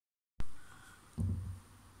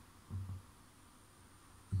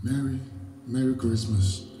Merry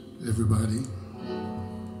Christmas, everybody.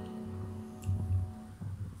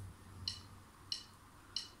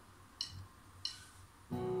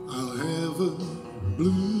 I'll have a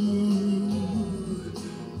blue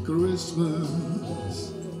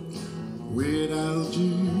Christmas without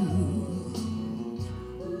you.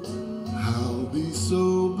 I'll be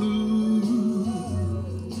so blue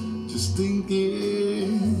just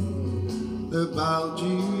thinking about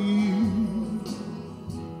you.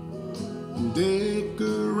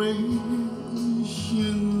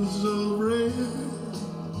 Decorations of red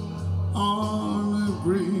on a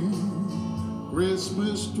green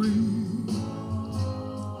Christmas tree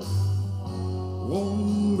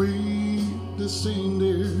won't be the same,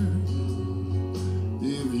 dear,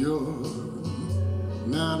 if you're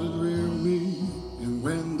not with me. And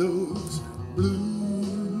when those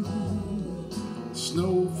blue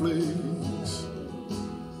snowflakes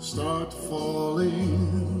start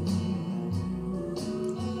falling,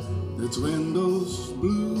 it's when those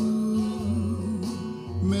blue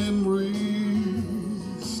memories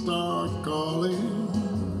start calling,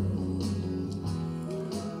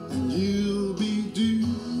 and you'll be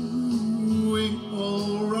doing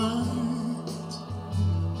alright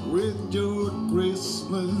with your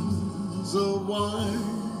Christmas of white.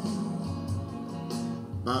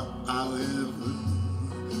 But I'll have a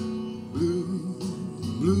blue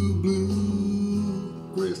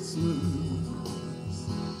Christmas.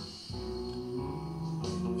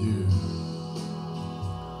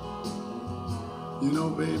 You know,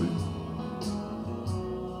 baby,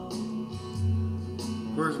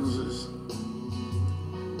 Christmas is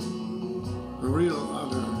a real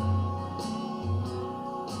other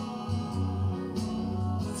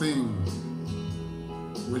thing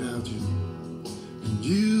without you. And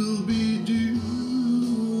you'll be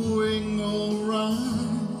doing alright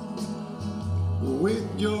with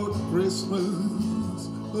your Christmas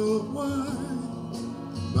of white.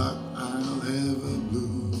 But I'll have a blue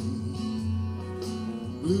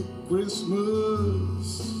Christmas,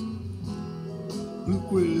 blue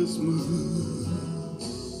Christmas.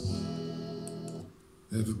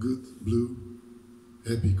 Have a good blue,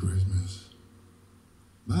 happy Christmas.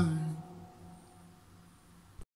 Bye.